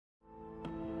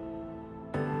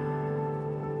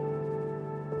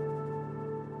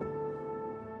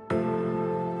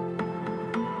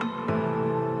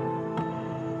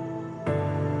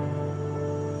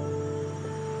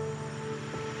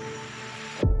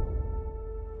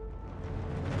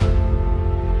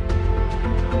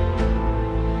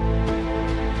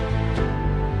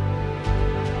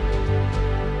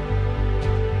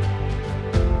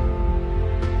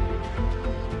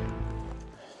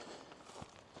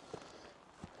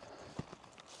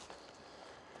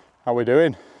How we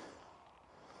doing?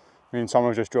 Me and Tom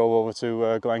have just drove over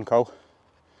to Glencoe,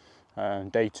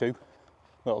 day 2,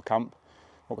 little camp,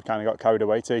 but we kind of got carried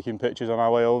away taking pictures on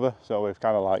our way over, so we've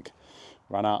kind of like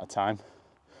ran out of time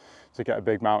to get a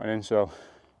big mountain in, so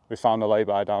we found a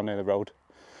lay-by down near the road,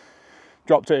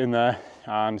 dropped it in there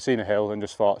and seen a hill and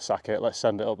just thought, sack it, let's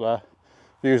send it up there.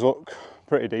 Views look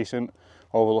pretty decent,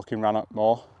 overlooking Rannoch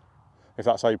Moor, if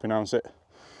that's how you pronounce it.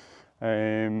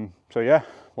 So yeah,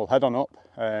 we'll head on up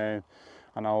and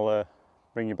I'll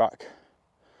bring you back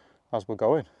as we're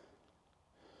going.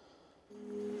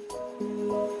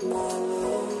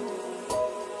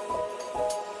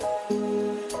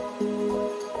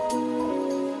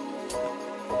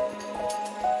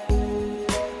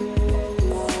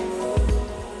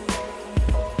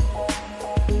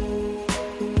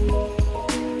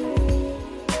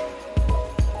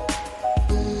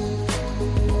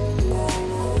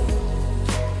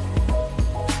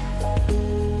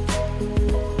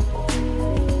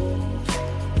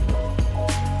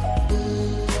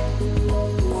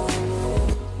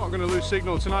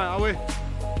 Signal tonight, are we?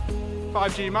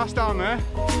 5G mast down there.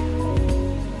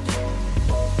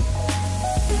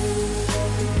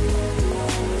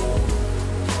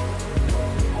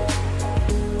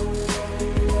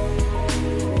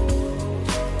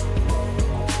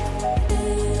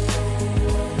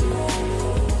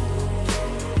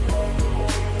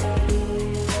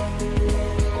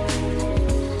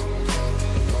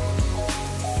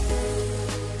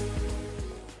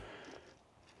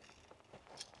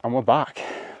 And we're back.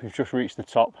 We've just reached the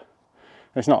top.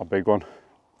 It's not a big one.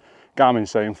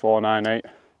 Garmin's saying 498.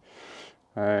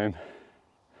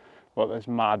 But there's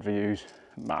mad views,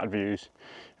 mad views.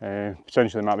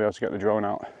 Potentially might be able to get the drone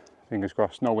out. Fingers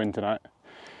crossed, no wind tonight.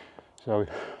 So I'll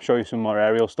show you some more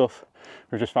aerial stuff.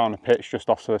 We've just found a pitch just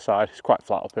off to the side. It's quite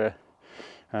flat up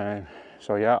here.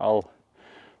 So yeah, I'll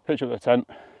pitch up the tent.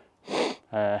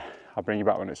 I'll bring you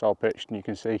back when it's all pitched and you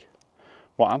can see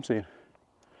what I'm seeing.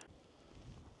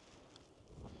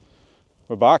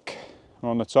 We're back, we're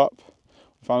on the top.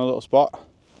 We found a little spot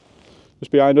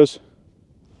just behind us.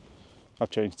 I've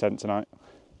changed tent tonight.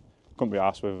 Couldn't be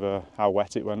arsed with how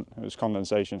wet it went. It was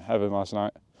condensation heaven last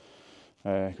night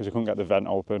because I couldn't get the vent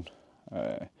open.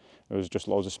 It was just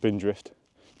loads of spin drift.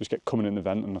 Just kept coming in the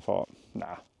vent and I thought,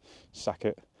 nah, sack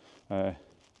it.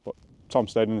 But Tom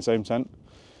stayed in the same tent.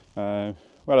 We had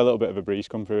a little bit of a breeze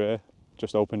come through here.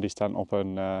 Just opened his tent up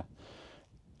and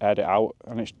aired it out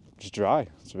and it's just dry,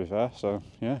 to be fair, so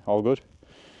yeah, all good.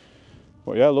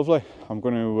 But yeah, lovely. I'm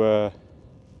going to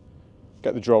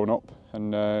get the drone up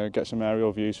and get some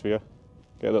aerial views for you.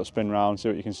 Get a little spin round, see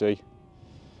what you can see.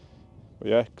 But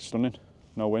yeah, stunning,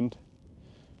 no wind.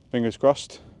 Fingers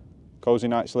crossed, cosy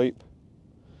night's sleep.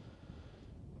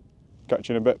 Catch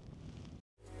you in a bit.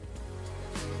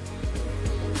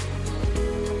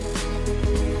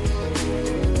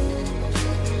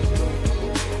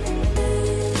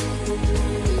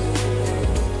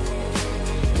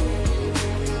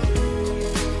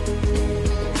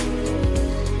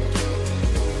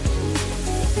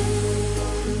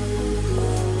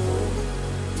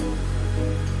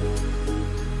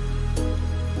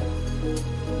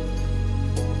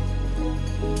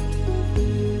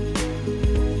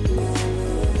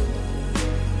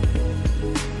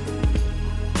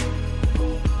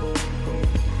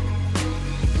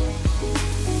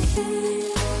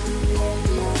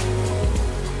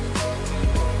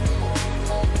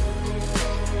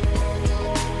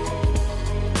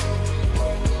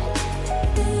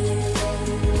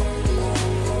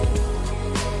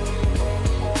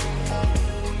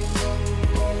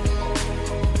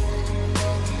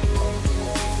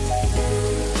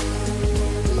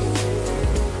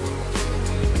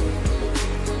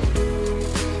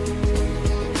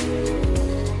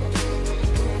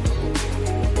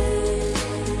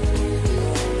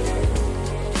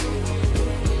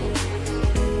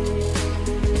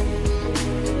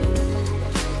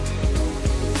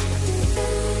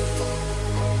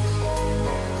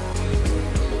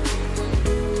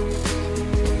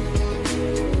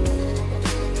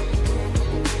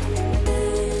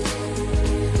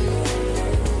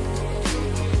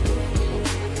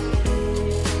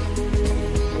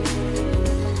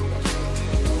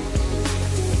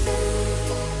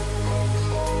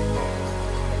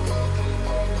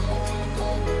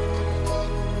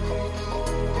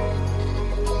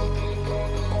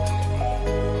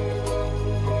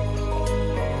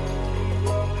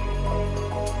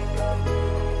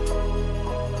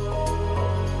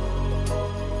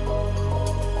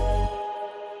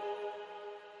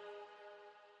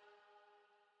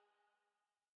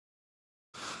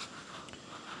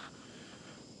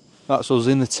 That's us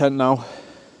in the tent now.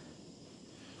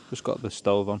 Just got the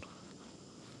stove on.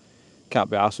 Can't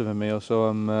be arsed with a meal, so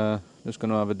I'm just going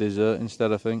to have a dessert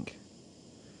instead, I think.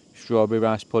 Strawberry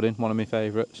rice pudding, one of my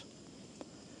favourites.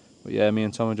 But yeah, me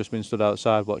and Tom have just been stood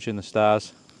outside watching the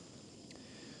stars.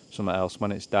 Something else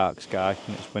when it's dark sky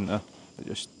and it's winter, they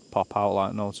just pop out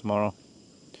like no tomorrow.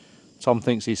 Tom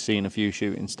thinks he's seen a few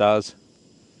shooting stars,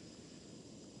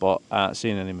 but I haven't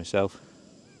seen any myself.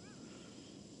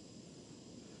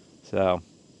 So,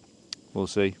 we'll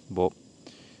see. But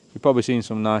you've probably seen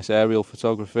some nice aerial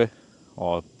photography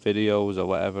or videos or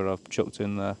whatever I've chucked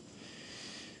in there.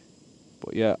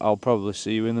 But yeah, I'll probably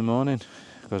see you in the morning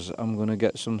because I'm going to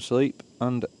get some sleep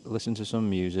and listen to some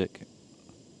music.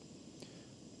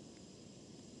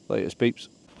 Latest peeps.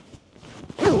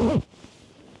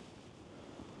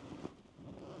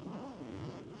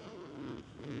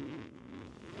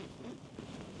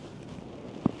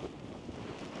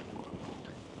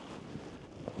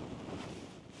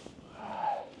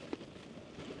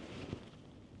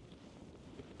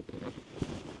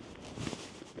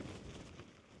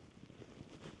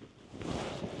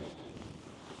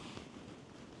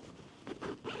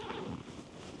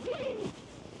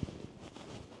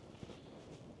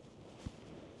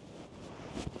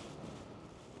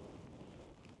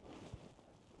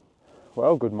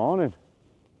 Well, good morning.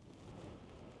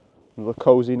 Another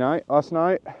cosy night last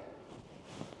night.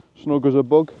 Snug as a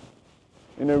bug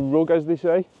in a rug, as they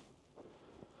say.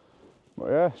 But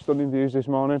yeah, stunning views this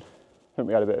morning. I think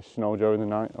we had a bit of snow during the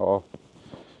night, or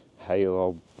hail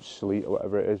or sleet or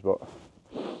whatever it is, but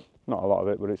not a lot of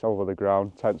it, but it's over the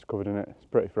ground, tent's covered in it, it's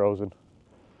pretty frozen.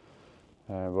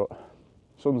 But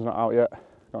sun's not out yet,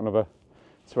 got another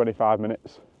 25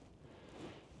 minutes.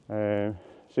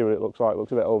 See what it looks like.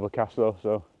 Looks a bit overcast though,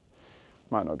 so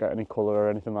might not get any colour or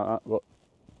anything like that, but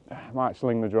I might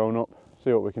sling the drone up,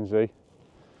 see what we can see.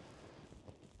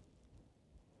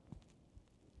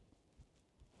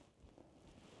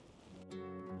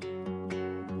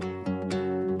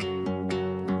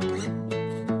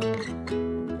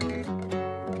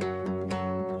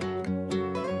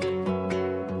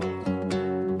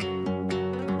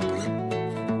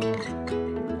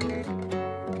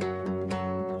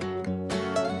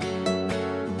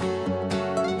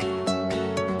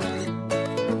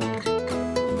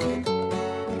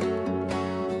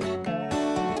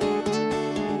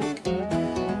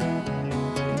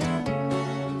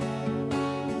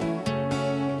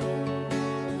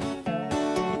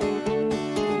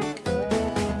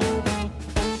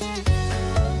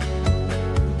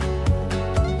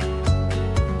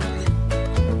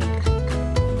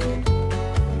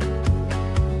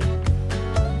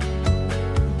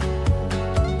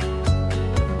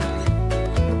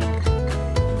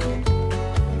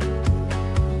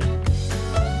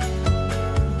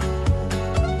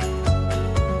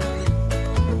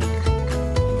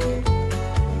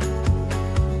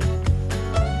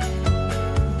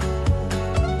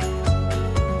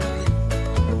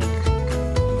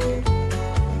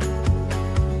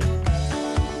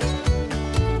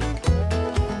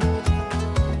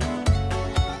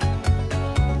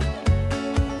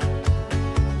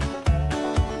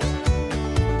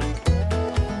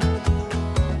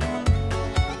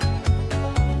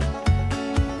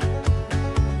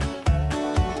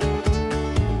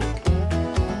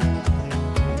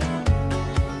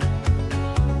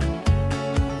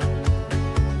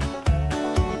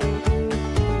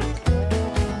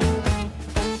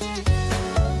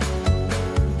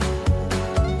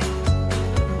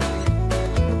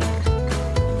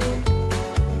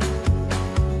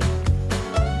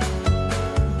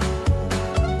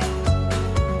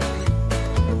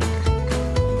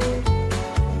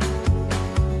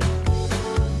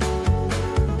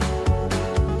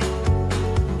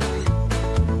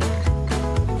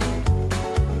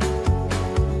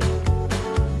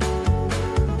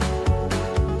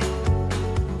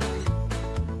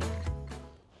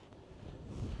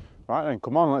 Right then,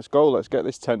 come on, let's go, let's get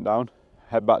this tent down,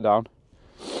 head back down.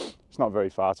 It's not very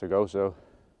far to go, so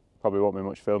probably won't be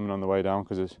much filming on the way down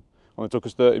because it only took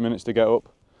us 30 minutes to get up,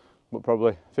 but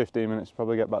probably 15 minutes to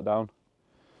probably get back down.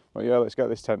 But yeah, let's get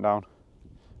this tent down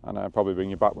and I'll probably bring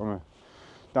you back when we're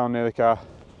down near the car.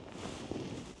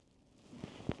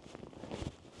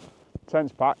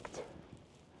 Tent's packed,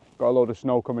 got a load of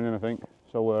snow coming in I think,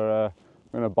 so we're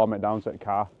going to bomb it down to the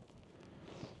car.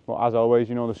 But as always,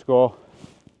 you know the score.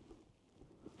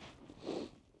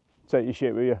 Take your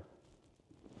shit with you.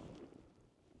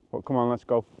 But come on, let's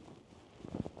go.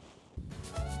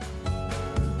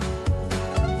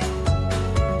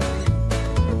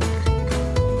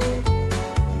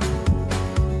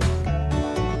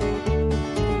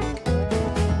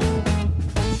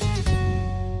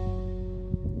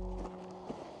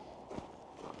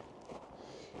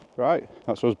 Right,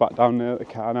 that's us back down near the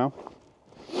car now.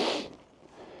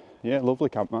 Yeah, lovely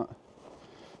camp that.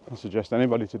 I suggest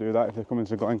anybody to do that if they're coming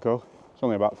to Glencoe. It's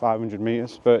only about 500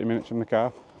 metres, 30 minutes from the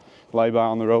car. Lay by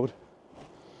on the road.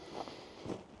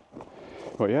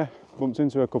 But yeah, bumped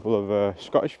into a couple of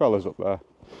Scottish fellas up there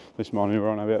this morning. We were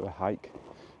on a bit of a hike,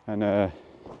 and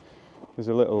there's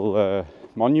a little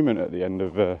monument at the end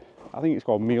of, I think it's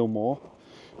called Meal Moor,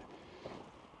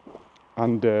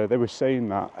 and they were saying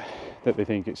that they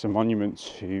think it's a monument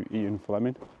to Ian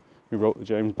Fleming, who wrote the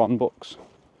James Bond books.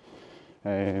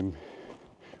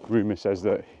 Rumour says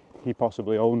that he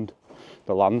possibly owned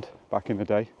the land back in the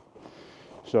day,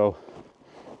 so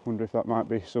wonder if that might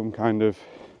be some kind of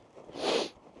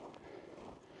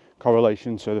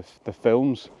correlation to the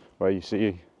films where you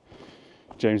see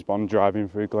James Bond driving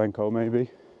through Glencoe, maybe.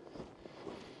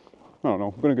 I don't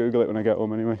know, I'm going to Google it when I get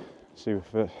home anyway, see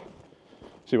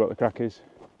what the crack is.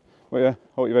 But yeah,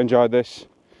 hope you've enjoyed this.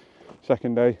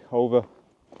 Second day over,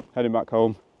 heading back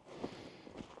home.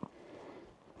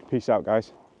 Peace out,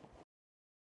 guys.